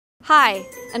Hi,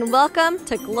 and welcome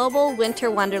to Global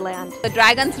Winter Wonderland. The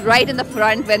dragons right in the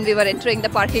front when we were entering the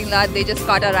parking lot, they just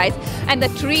caught our eyes. And the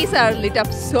trees are lit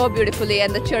up so beautifully,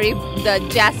 and the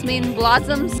jasmine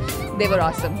blossoms, they were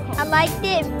awesome. I liked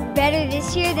it better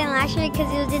this year than last year because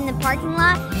it was in the parking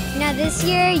lot. Now this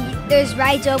year, there's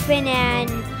rides open and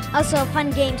also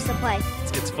fun games to play.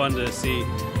 It's fun to see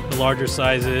the larger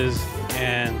sizes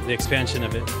and the expansion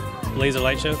of it. Laser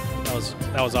light show,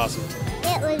 that was awesome.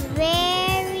 It was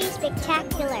very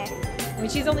spectacular. I mean,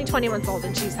 she's only 20 months old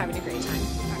and she's having a great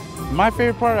time. My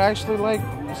favorite part, I actually like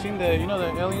seeing the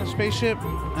alien spaceship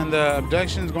and the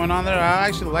abductions going on there. I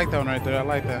actually like that one right there. I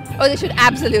like that. Oh, they should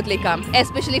absolutely come,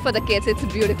 especially for the kids. It's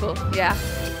beautiful. Yeah.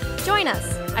 Join us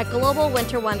at Global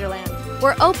Winter Wonderland.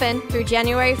 We're open through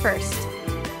January 1st.